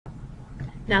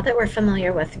Now that we're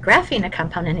familiar with graphing a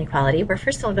compound inequality, we're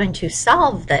first of all going to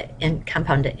solve the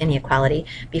compound inequality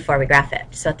before we graph it.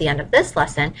 So at the end of this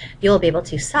lesson, you'll be able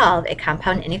to solve a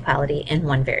compound inequality in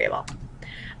one variable.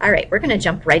 All right, we're going to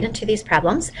jump right into these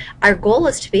problems. Our goal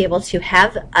is to be able to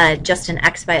have just an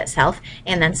x by itself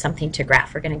and then something to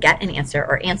graph. We're going to get an answer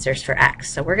or answers for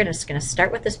x. So we're just going to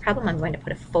start with this problem. I'm going to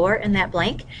put a 4 in that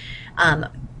blank.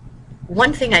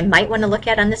 One thing I might want to look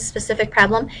at on this specific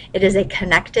problem, it is a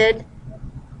connected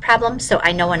problem, so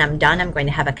I know when I'm done I'm going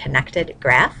to have a connected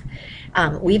graph.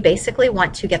 We basically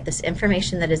want to get this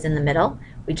information that is in the middle.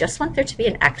 We just want there to be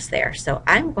an x there. So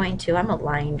I'm a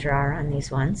line drawer on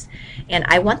these ones, and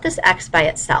I want this x by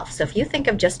itself. So if you think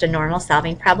of just a normal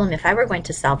solving problem, if I were going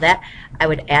to solve that, I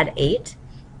would add 8.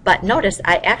 But notice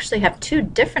I actually have two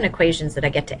different equations that I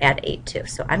get to add 8 to.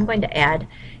 So I'm going to add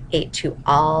 8 to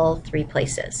all 3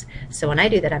 places. So when I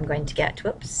do that, I'm going to get,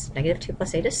 whoops, negative 2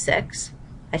 plus 8 is 6.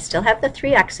 I still have the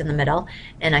 3x in the middle,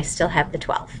 and I still have the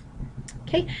 12.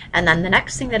 Okay, and then the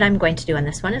next thing that I'm going to do in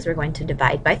this one is we're going to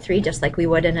divide by 3, just like we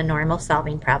would in a normal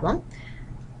solving problem.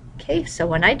 Okay, so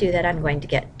when I do that, I'm going to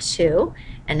get 2,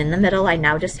 and in the middle I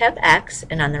now just have x,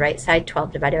 and on the right side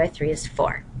 12 divided by 3 is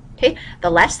 4. Okay, the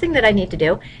last thing that I need to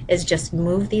do is just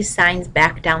move these signs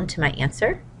back down to my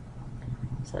answer.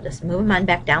 So I'll just move them on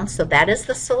back down. So that is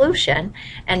the solution.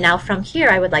 And now from here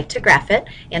I would like to graph it.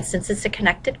 And since it's a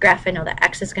connected graph, I know that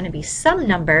x is going to be some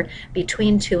number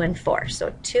between 2 and 4.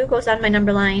 So 2 goes on my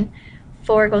number line,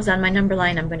 4 goes on my number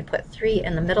line. I'm going to put 3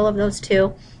 in the middle of those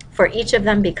two. For each of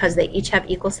them, because they each have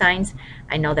equal signs,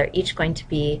 I know they're each going to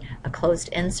be a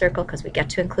closed-in circle because we get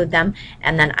to include them.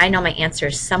 And then I know my answer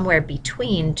is somewhere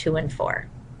between 2 and 4.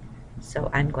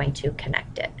 So I'm going to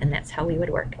connect it. And that's how we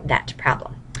would work that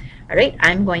problem. All right,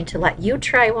 I'm going to let you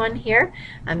try one here.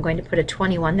 I'm going to put a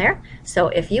 21 there. So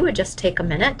if you would just take a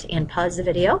minute and pause the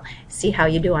video, see how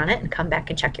you do on it, and come back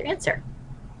and check your answer.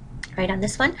 All right, on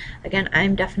this one, again,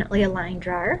 I'm definitely a line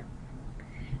drawer.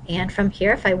 And from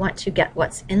here, if I want to get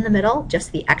what's in the middle,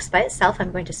 just the x by itself,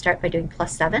 I'm going to start by doing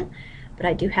plus 7, but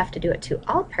I do have to do it to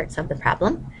all parts of the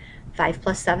problem. 5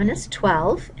 plus 7 is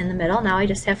 12 in the middle. Now I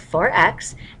just have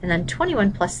 4x, and then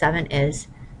 21 plus 7 is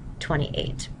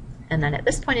 28. And then at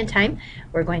this point in time,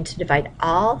 we're going to divide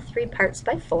all 3 parts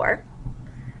by 4.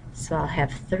 So I'll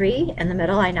have 3 in the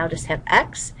middle. I now just have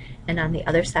x, and on the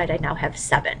other side I now have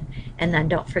 7. And then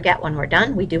don't forget, when we're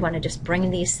done, we do want to just bring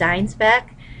these signs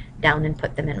back down and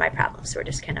put them in my problem. So we're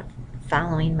just kind of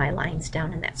following my lines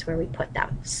down, and that's where we put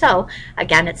them. So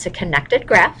again, it's a connected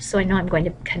graph, so I know I'm going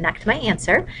to connect my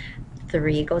answer.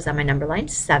 3 goes on my number line,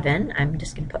 7. I'm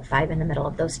just going to put 5 in the middle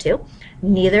of those two.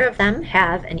 Neither of them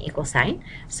have an equal sign,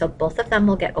 so both of them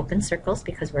will get open circles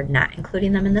because we're not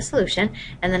including them in the solution.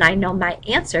 And then I know my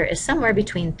answer is somewhere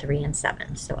between 3 and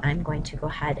 7, so I'm going to go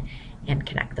ahead and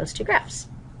connect those two graphs.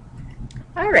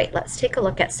 All right, let's take a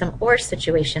look at some OR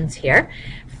situations here.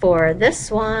 For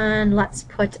this one, let's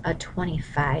put a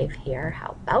 25 here.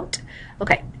 How about?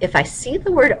 Okay, if I see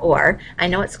the word OR, I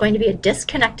know it's going to be a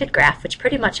disconnected graph, which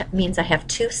pretty much means I have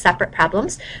 2 separate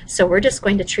problems. So we're just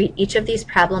going to treat each of these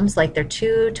problems like they're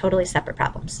 2 totally separate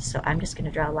problems. So I'm just going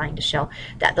to draw a line to show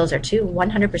that those are 2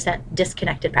 100%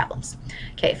 disconnected problems.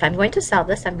 Okay, if I'm going to solve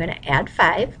this, I'm going to add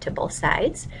 5 to both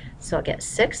sides. So I'll get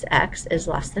 6x is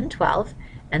less than 12.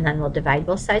 And then we'll divide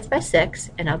both sides by 6,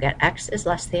 and I'll get x is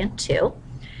less than 2.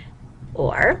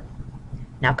 Or,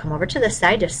 now come over to this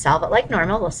side, just solve it like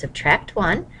normal. We'll subtract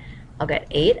 1. I'll get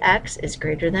 8x is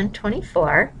greater than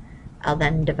 24. I'll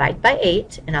then divide by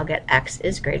 8, and I'll get x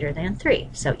is greater than 3.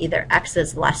 So either x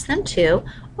is less than 2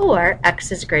 or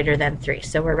x is greater than 3.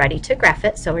 So we're ready to graph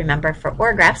it. So remember, for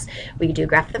OR graphs, we do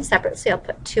graph them separately. I'll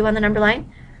put 2 on the number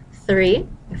line. 3.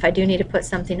 If I do need to put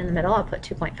something in the middle, I'll put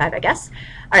 2.5, I guess.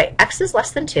 All right, x is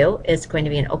less than 2 is going to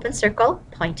be an open circle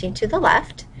pointing to the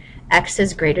left. X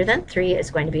is greater than 3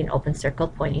 is going to be an open circle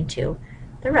pointing to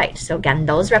the right. So again,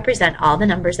 those represent all the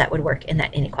numbers that would work in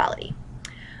that inequality.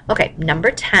 Okay,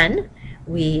 number 10,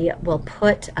 we will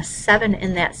put a 7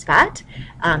 in that spot.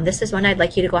 This is one I'd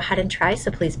like you to go ahead and try, so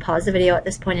please pause the video at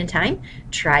this point in time,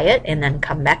 try it, and then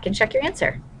come back and check your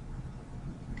answer.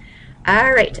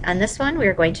 All right, on this one,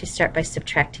 we're going to start by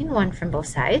subtracting 1 from both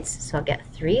sides. So I'll get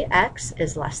 3x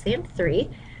is less than 3.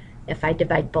 If I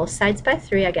divide both sides by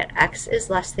 3, I get x is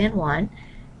less than 1.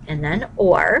 And then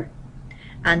OR.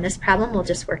 On this problem, we'll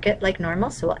just work it like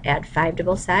normal. So we'll add 5 to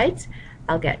both sides.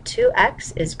 I'll get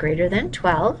 2x is greater than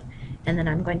 12. And then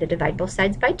I'm going to divide both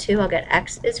sides by 2. I'll get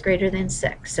x is greater than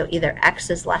 6. So either x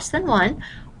is less than 1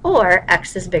 or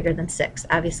x is bigger than 6.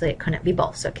 Obviously, it couldn't be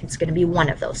both, so it's going to be one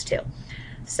of those two.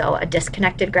 So a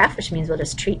disconnected graph, which means we'll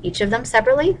just treat each of them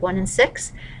separately, 1 and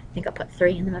 6. I think I'll put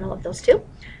 3 in the middle of those two.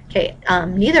 Okay,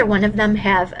 neither one of them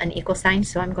have an equal sign,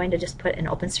 so I'm going to just put an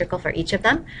open circle for each of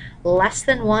them. Less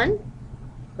than 1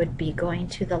 would be going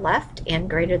to the left, and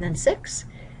greater than 6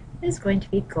 is going to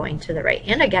be going to the right.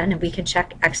 And again, we can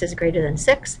check x is greater than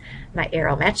 6, my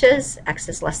arrow matches, x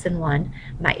is less than 1,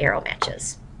 my arrow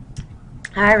matches.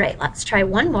 All right, let's try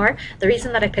one more. The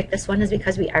reason that I picked this one is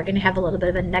because we are going to have a little bit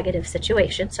of a negative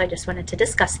situation, so I just wanted to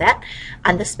discuss that.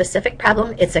 On this specific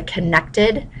problem, it's a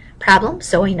connected problem,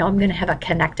 so we know I'm going to have a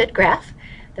connected graph.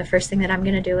 The first thing that I'm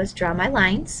going to do is draw my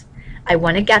lines. I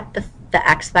want to get the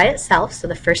x by itself, so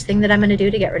the first thing that I'm going to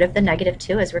do to get rid of the negative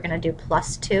 2 is we're going to do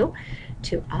plus 2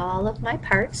 to all of my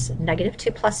parts. Negative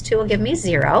 2 plus 2 will give me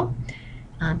 0.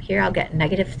 Here I'll get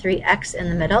negative 3x in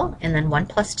the middle, and then 1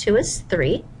 plus 2 is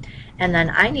 3. And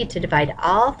then I need to divide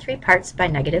all 3 parts by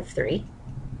negative 3.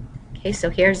 Okay,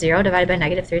 so here 0 divided by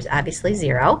negative 3 is obviously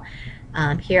 0.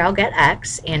 Here I'll get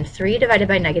x, and 3 divided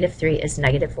by negative 3 is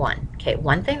negative 1. Okay,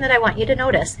 one thing that I want you to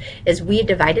notice is we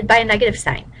divided by a negative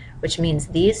sign, which means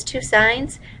these two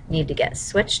signs need to get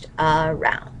switched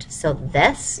around. So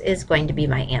this is going to be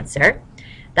my answer.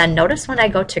 Then notice when I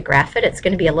go to graph it, it's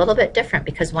going to be a little bit different,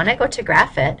 because when I go to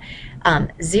graph it,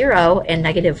 0 and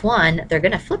negative 1, they're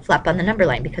going to flip-flop on the number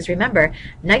line, because remember,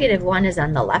 negative 1 is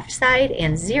on the left side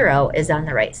and 0 is on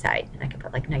the right side. And I can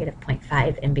put like negative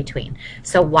 0.5 in between.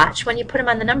 So watch when you put them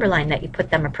on the number line that you put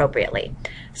them appropriately.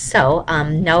 So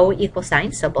no equal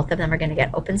signs, so both of them are going to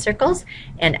get open circles,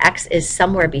 and x is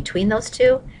somewhere between those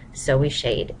two, so we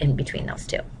shade in between those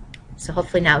two. So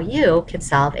hopefully now you can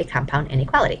solve a compound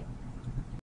inequality.